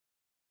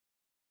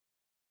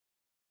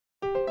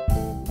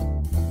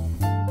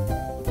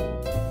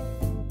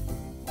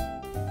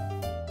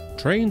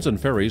Trains and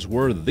ferries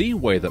were the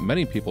way that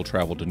many people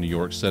traveled to New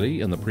York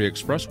City in the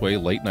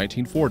pre-expressway late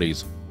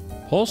 1940s.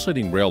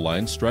 Pulsating rail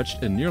lines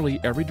stretched in nearly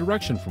every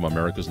direction from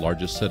America's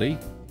largest city,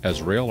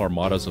 as rail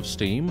armadas of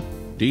steam,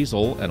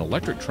 diesel, and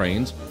electric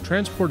trains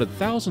transported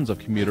thousands of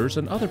commuters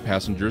and other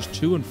passengers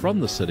to and from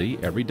the city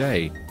every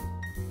day.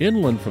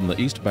 Inland from the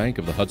east bank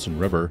of the Hudson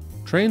River,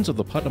 trains of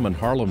the Putnam and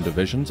Harlem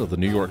Divisions of the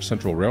New York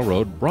Central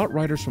Railroad brought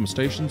riders from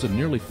stations in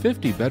nearly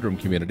 50 bedroom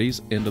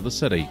communities into the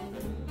city.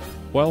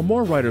 While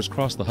more riders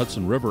crossed the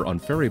Hudson River on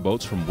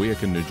ferryboats from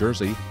Weehawken, New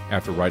Jersey,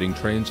 after riding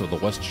trains of the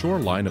West Shore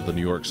line of the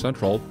New York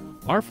Central,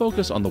 our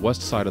focus on the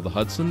west side of the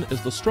Hudson is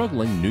the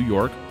struggling New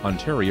York,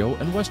 Ontario,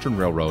 and Western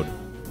Railroad,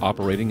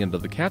 operating into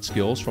the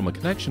Catskills from a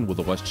connection with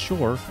the West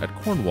Shore at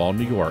Cornwall,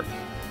 New York.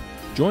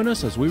 Join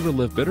us as we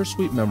relive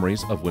bittersweet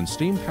memories of when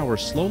steam power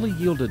slowly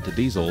yielded to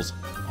diesels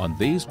on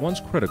these once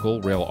critical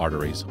rail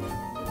arteries.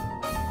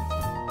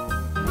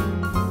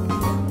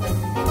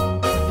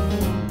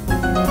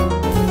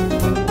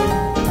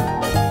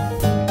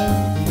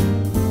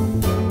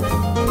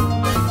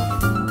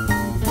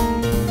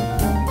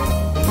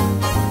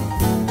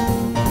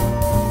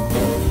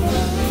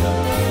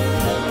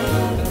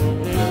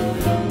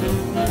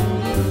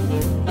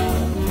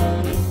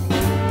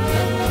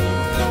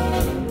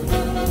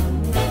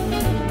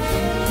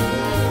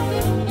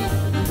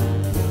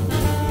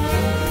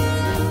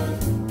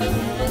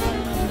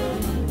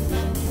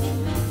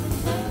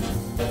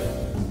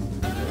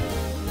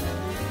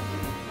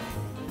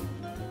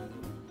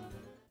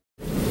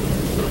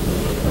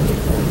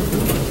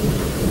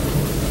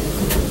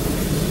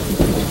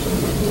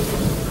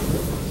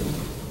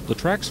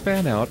 The tracks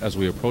fan out as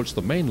we approach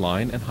the main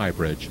line and High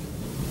Bridge.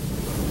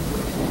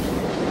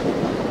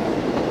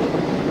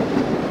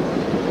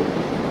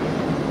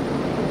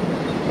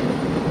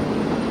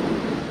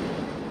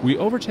 We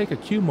overtake a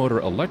Q-motor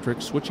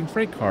electric switching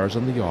freight cars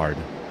in the yard.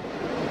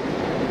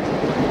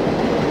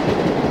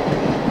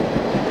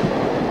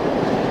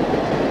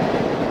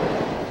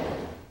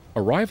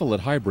 Arrival at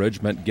High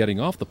Bridge meant getting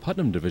off the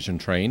Putnam Division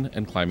train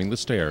and climbing the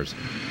stairs.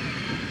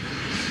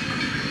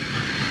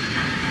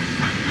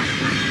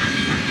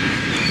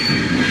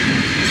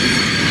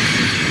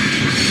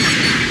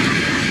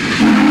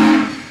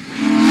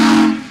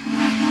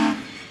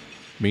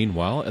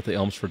 Meanwhile, at the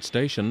Elmsford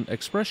station,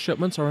 express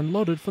shipments are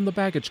unloaded from the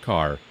baggage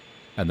car,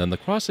 and then the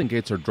crossing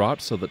gates are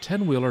dropped so that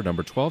 10-wheeler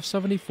number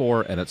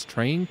 1274 and its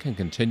train can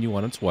continue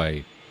on its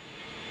way.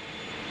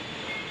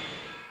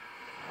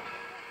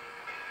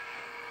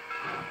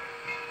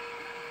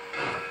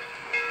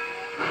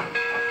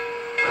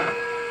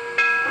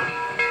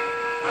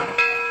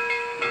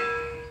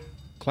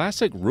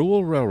 Classic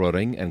rural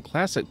railroading and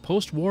classic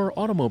post-war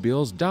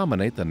automobiles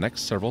dominate the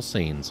next several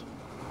scenes.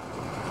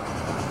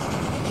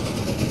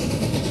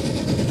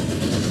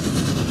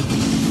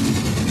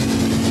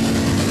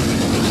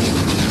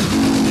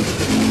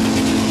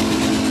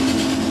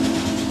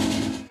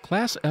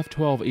 Class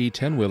F-12E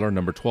 10-wheeler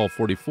number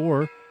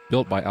 1244,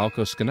 built by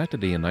Alco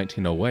Schenectady in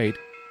 1908,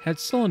 had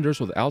cylinders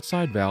with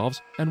outside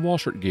valves and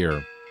Walshert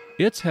gear.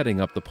 It's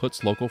heading up the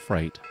Putz local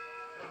freight.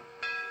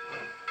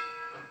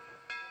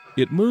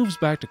 It moves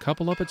back to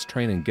couple up its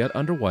train and get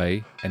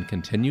underway and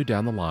continue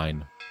down the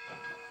line.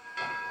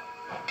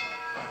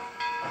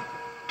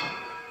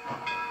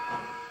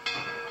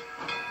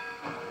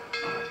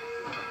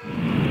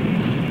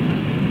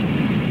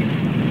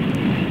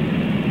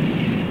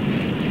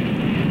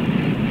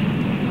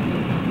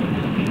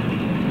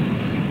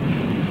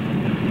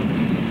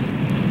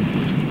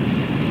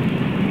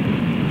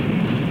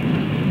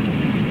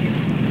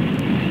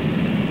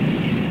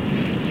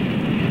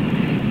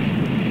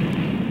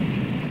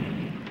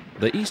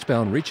 The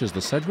eastbound reaches the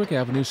Sedgwick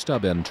Avenue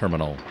stub-end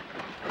terminal.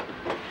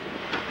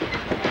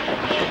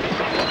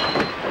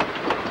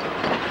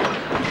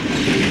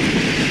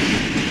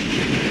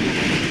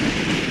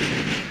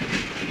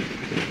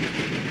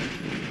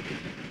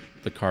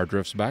 The car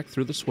drifts back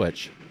through the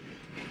switch.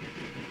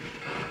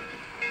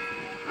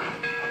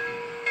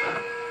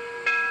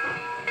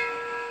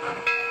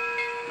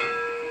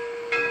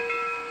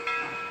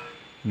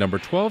 Number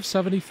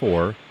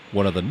 1274,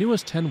 one of the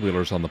newest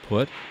 10-wheelers on the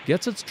put,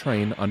 gets its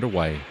train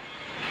underway.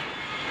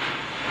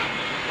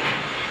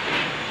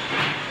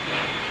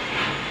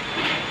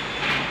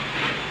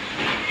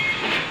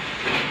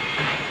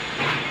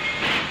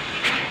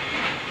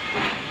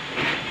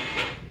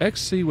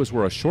 XC was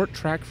where a short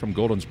track from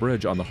Golden's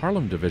Bridge on the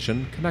Harlem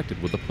Division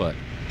connected with the put.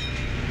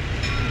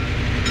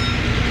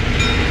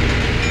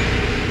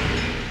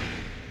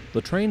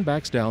 The train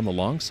backs down the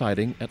long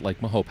siding at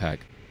Lake Weehawken,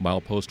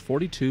 milepost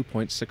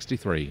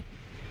 42.63.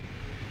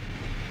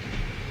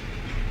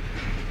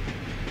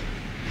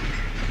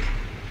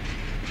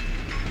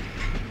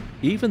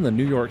 Even the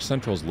New York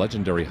Central's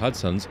legendary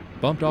Hudsons,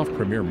 bumped off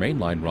premier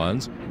mainline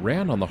runs,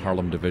 ran on the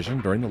Harlem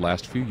Division during the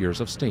last few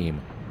years of steam.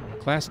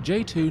 Class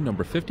J2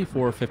 number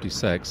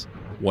 5456,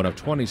 one of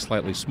 20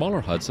 slightly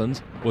smaller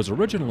Hudsons, was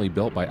originally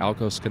built by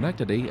Alco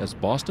Schenectady as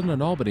Boston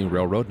and Albany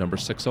Railroad number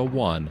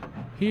 601.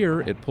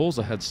 Here, it pulls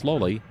ahead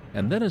slowly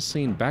and then is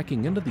seen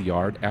backing into the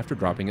yard after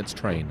dropping its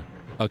train.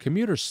 A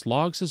commuter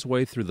slogs his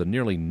way through the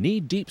nearly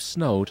knee-deep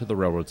snow to the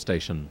railroad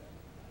station.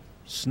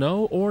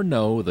 Snow or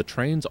no, the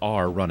trains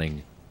are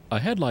running. A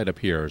headlight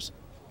appears,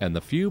 and the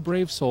few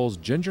brave souls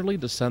gingerly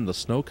descend the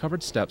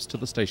snow-covered steps to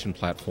the station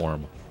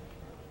platform.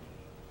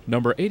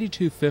 Number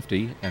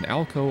 8250, an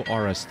Alco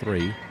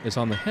RS3, is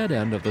on the head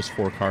end of this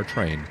 4-car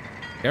train.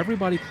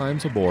 Everybody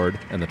climbs aboard,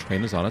 and the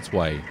train is on its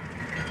way.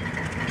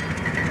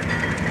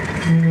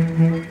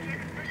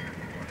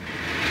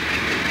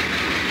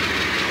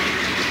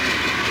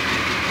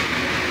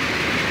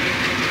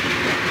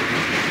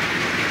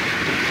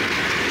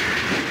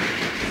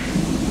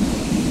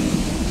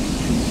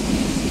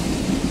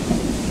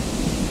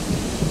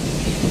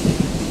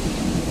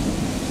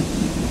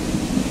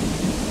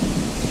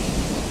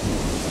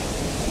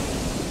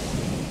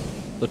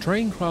 The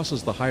train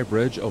crosses the high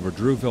bridge over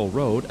Drewville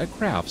Road at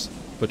Crafts,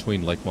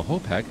 between Lake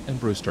Mahopek and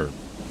Brewster.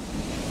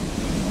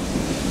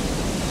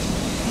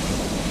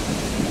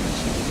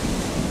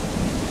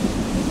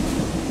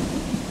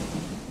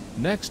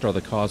 Next are the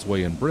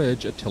causeway and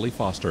bridge at Tilly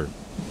Foster.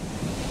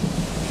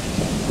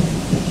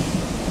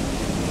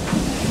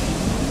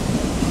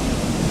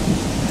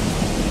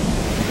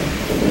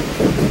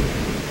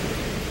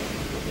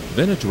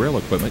 Vintage rail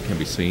equipment can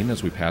be seen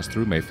as we pass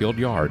through Mayfield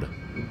Yard.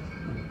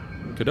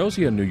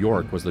 Cadosia, New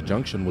York was the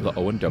junction with the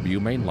O&W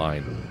main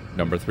line.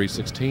 Number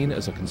 316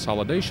 is a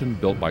consolidation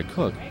built by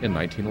Cook in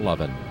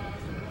 1911.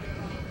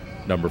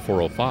 Number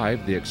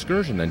 405, the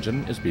excursion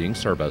engine, is being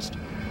serviced.